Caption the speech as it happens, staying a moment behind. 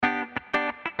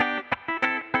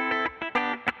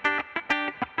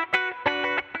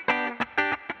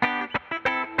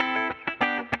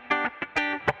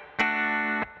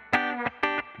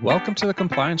Welcome to the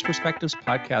Compliance Perspectives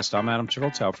podcast. I'm Adam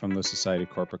Chickeltow from the Society of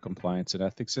Corporate Compliance and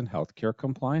Ethics in Healthcare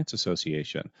Compliance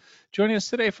Association. Joining us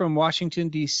today from Washington,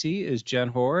 D.C. is Jen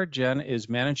Hoar. Jen is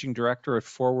Managing Director at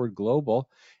Forward Global.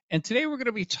 And today we're going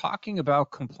to be talking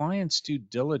about compliance due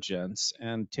diligence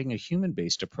and taking a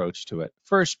human-based approach to it.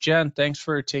 First, Jen, thanks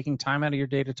for taking time out of your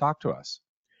day to talk to us.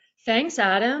 Thanks,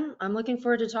 Adam. I'm looking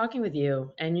forward to talking with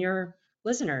you and your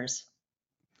listeners.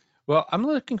 Well, I'm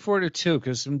looking forward to it too,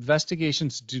 because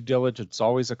investigations due diligence is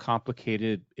always a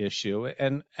complicated issue.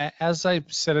 And as I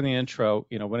said in the intro,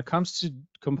 when it comes to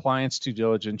compliance due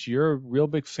diligence, you're a real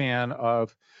big fan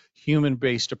of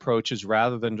human-based approaches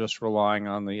rather than just relying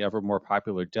on the ever more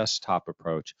popular desktop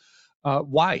approach.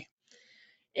 Why?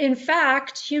 In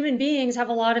fact, human beings have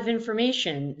a lot of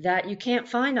information that you can't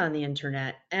find on the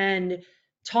internet. And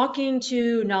talking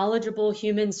to knowledgeable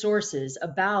human sources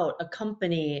about a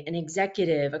company, an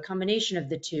executive, a combination of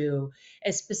the two,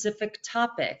 a specific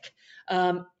topic,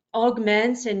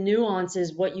 augments and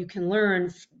nuances what you can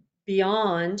learn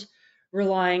beyond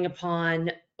relying upon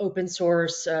open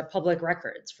source public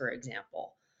records, for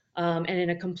example. And in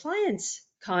a compliance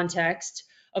context,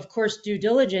 of course, due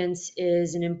diligence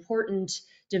is an important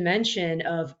dimension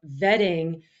of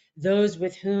vetting those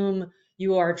with whom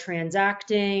you are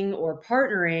transacting or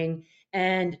partnering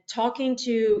and talking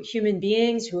to human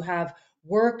beings who have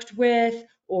worked with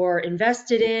or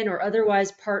invested in or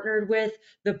otherwise partnered with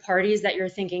the parties that you're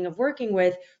thinking of working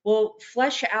with will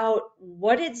flesh out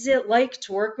what is it like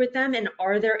to work with them and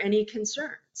are there any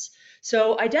concerns.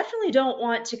 So I definitely don't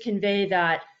want to convey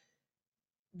that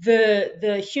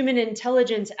the human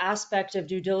intelligence aspect of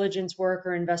due diligence work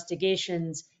or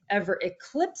investigations ever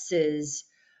eclipses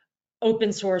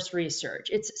open source research.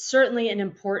 It's certainly an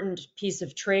important piece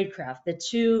of tradecraft. The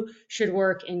two should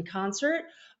work in concert.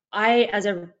 I, as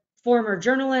a former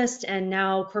journalist and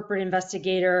now corporate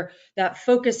investigator that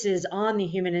focuses on the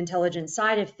human intelligence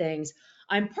side of things,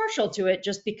 I'm partial to it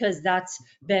just because that's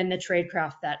been the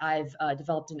tradecraft that I've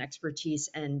developed an expertise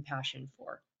and passion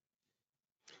for.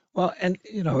 Well, and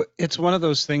it's one of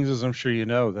those things, as I'm sure you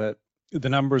know, that the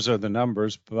numbers are the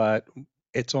numbers, but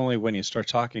it's only when you start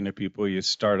talking to people you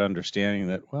start understanding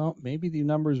that, well, maybe the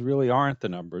numbers really aren't the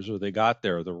numbers, or they got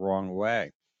there the wrong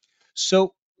way.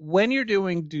 So when you're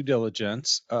doing due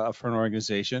diligence for an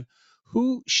organization,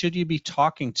 who should you be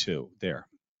talking to there?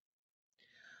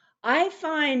 I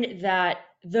find that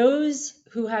those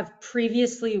who have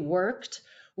previously worked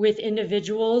with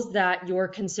individuals that you're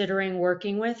considering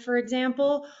working with, for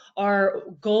example, are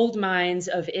gold mines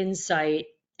of insight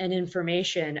and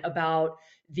information about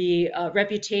the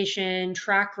reputation,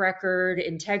 track record,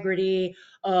 integrity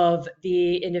of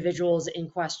the individuals in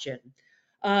question.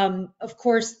 Of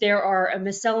course, there are a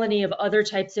miscellany of other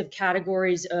types of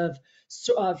categories of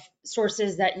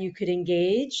sources that you could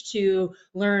engage to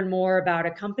learn more about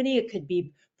a company. It could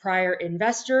be prior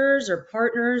investors or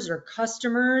partners or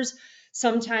customers.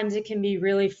 Sometimes it can be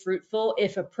really fruitful,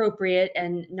 if appropriate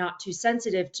and not too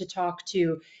sensitive, to talk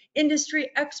to industry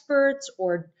experts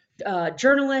or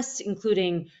journalists,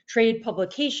 including trade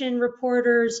publication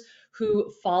reporters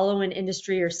who follow an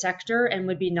industry or sector and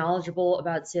would be knowledgeable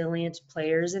about salient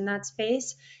players in that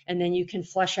space. And then you can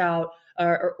flesh out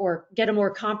or get a more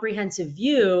comprehensive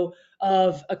view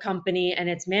of a company and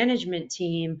its management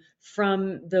team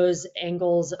from those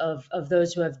angles of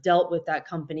those who have dealt with that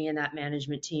company and that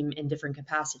management team in different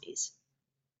capacities.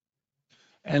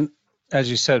 And as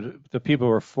you said, the people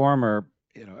who are former,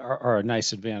 are a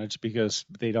nice advantage because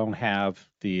they don't have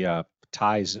the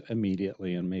ties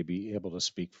immediately and may be able to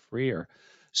speak freer.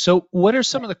 So, what are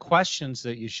some of the questions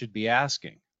that you should be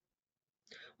asking?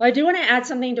 Well, I do want to add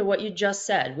something to what you just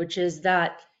said, which is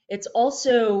that it's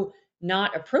also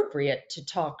not appropriate to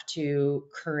talk to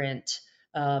current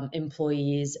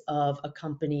employees of a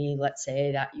company, let's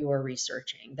say, that you're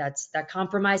researching. That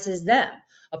compromises them.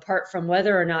 Apart from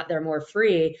whether or not they're more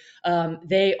free,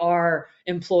 they are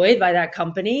employed by that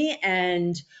company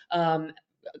and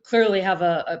clearly have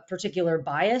a particular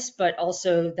bias, but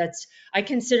also I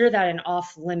consider that an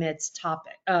off limits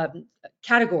topic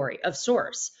category of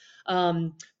source.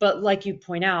 But like you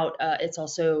point out, it's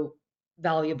also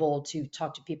valuable to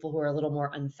talk to people who are a little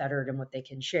more unfettered in what they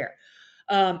can share.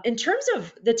 In terms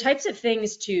of the types of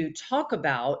things to talk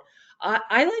about,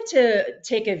 I like to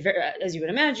take as you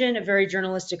would imagine, a very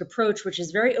journalistic approach, which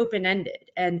is very open-ended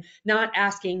and not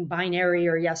asking binary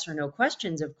or yes or no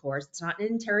questions, of course. It's not an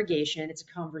interrogation, it's a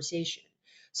conversation.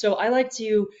 So I like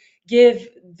to give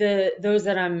those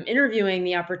that I'm interviewing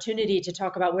the opportunity to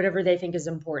talk about whatever they think is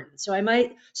important. So I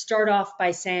might start off by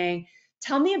saying,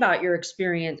 tell me about your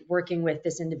experience working with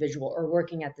this individual or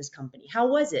working at this company. How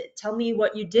was it? Tell me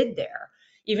what you did there.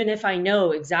 even if I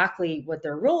know exactly what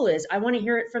their role is, I want to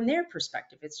hear it from their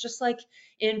perspective. It's just like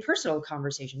in personal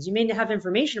conversations. You may have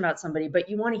information about somebody, but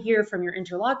you want to hear from your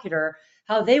interlocutor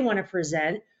how they want to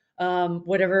present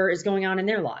whatever is going on in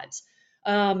their lives.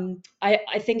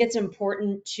 I think it's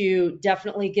important to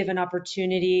definitely give an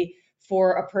opportunity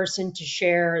for a person to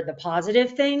share the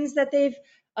positive things that they've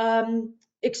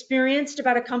experienced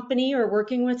about a company or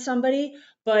working with somebody,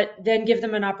 but then give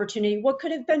them an opportunity. What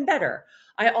could have been better?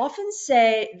 I often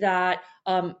say that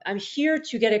I'm here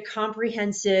to get a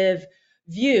comprehensive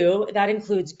view that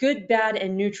includes good, bad,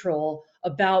 and neutral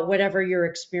about whatever your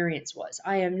experience was.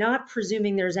 I am not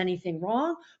presuming there's anything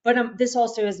wrong, but this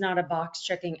also is not a box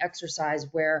checking exercise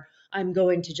where I'm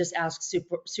going to just ask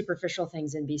superficial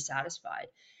things and be satisfied.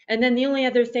 And then the only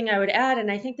other thing I would add,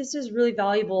 and I think this is really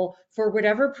valuable for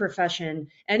whatever profession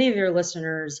any of your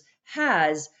listeners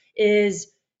has, is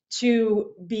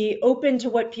to be open to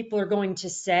what people are going to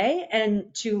say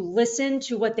and to listen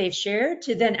to what they've shared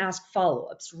to then ask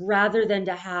follow-ups rather than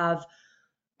to have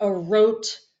a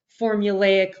rote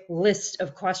formulaic list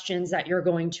of questions that you're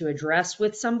going to address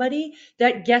with somebody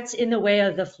that gets in the way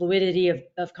of the fluidity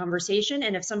of conversation.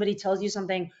 And if somebody tells you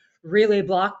something really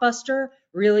blockbuster,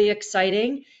 really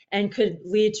exciting, and could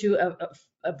lead to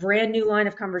a brand new line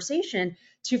of conversation,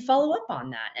 to follow up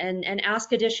on that and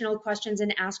ask additional questions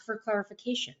and ask for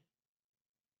clarification.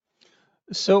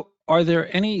 So, are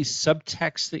there any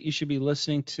subtexts that you should be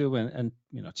listening to, and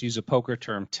to use a poker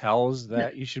term, tells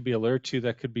that you should be alert to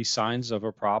that could be signs of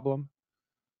a problem?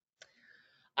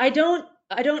 I don't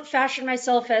fashion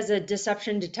myself as a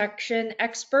deception detection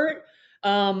expert,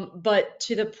 but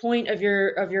to the point of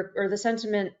your or the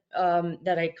sentiment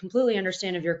that I completely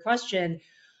understand of your question,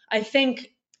 I think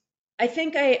I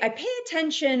pay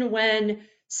attention when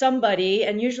somebody,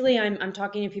 and usually I'm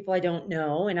talking to people I don't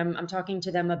know, and I'm talking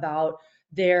to them about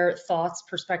their thoughts,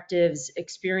 perspectives,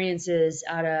 experiences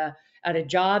at a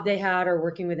job they had or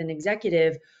working with an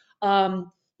executive. They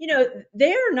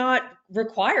are not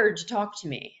required to talk to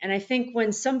me. And I think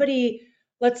when somebody,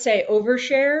 let's say,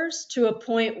 overshares to a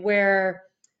point where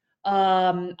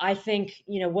I think,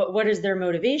 what is their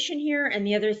motivation here? And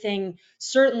the other thing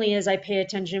certainly is I pay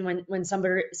attention when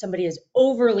somebody is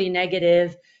overly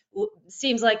negative,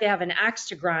 seems like they have an axe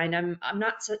to grind. I'm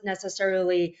not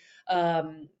necessarily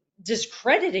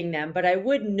discrediting them, but I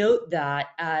would note that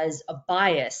as a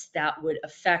bias that would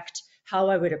affect how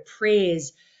I would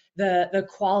appraise the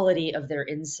quality of their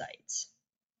insights.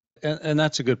 And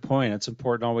that's a good point. It's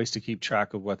important always to keep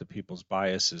track of what the people's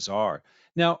biases are.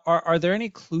 Now, are there any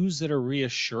clues that are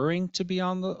reassuring to be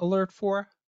on the alert for?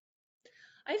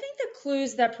 I think the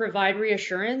clues that provide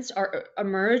reassurance are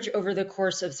emerge over the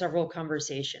course of several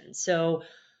conversations. So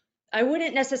I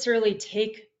wouldn't necessarily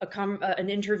take an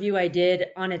interview I did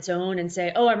on its own and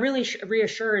say, "Oh, I'm really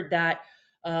reassured that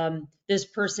this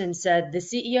person said the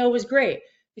CEO was great,"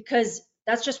 because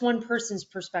that's just one person's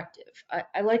perspective.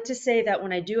 I like to say that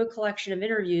when I do a collection of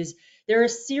interviews, there are a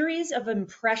series of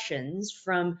impressions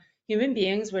from human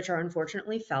beings, which are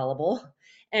unfortunately fallible,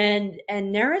 and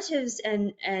narratives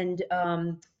and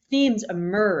themes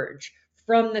emerge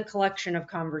from the collection of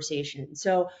conversation.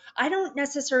 So I don't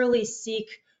necessarily seek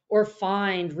or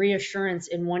find reassurance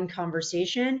in one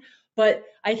conversation. But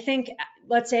I think,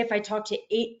 let's say if I talk to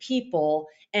 8 people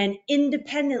and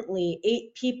independently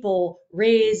 8 people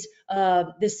raise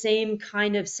the same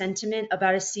kind of sentiment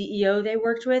about a CEO they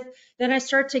worked with, then I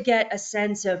start to get a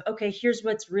sense of, okay, here's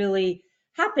what's really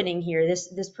happening here.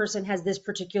 This person has this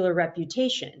particular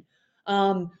reputation.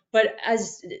 But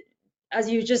as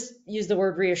you just used the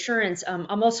word reassurance,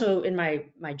 I'm also in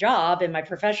my job in my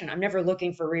profession. I'm never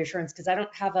looking for reassurance because I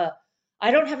don't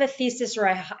have a thesis or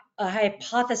a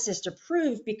hypothesis to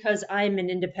prove because I'm an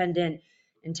independent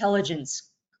intelligence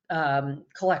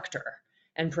collector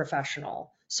and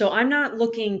professional. So I'm not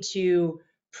looking to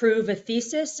prove a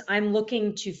thesis. I'm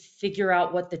looking to figure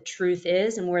out what the truth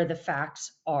is and where the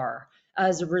facts are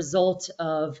as a result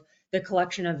of the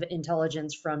collection of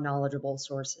intelligence from knowledgeable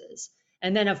sources.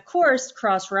 And then, of course,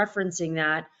 cross referencing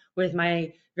that with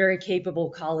my very capable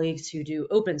colleagues who do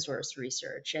open source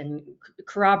research and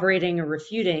corroborating or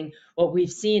refuting what we've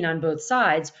seen on both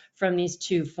sides from these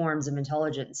two forms of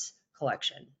intelligence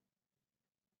collection.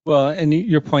 Well, and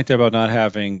your point there about not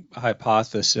having a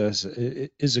hypothesis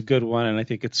is a good one, and I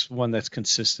think it's one that's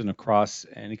consistent across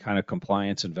any kind of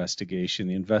compliance investigation.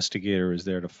 The investigator is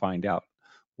there to find out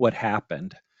what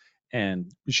happened,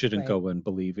 and you shouldn't Right. go in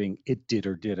believing it did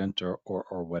or didn't or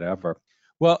whatever.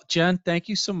 Well, Jen, thank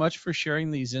you so much for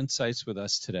sharing these insights with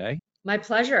us today. My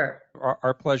pleasure.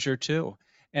 Our pleasure too.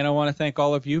 And I want to thank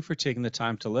all of you for taking the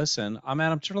time to listen. I'm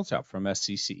Adam Turtletop from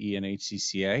SCCE and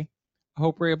HCCA. I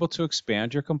hope we're able to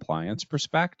expand your compliance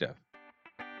perspective.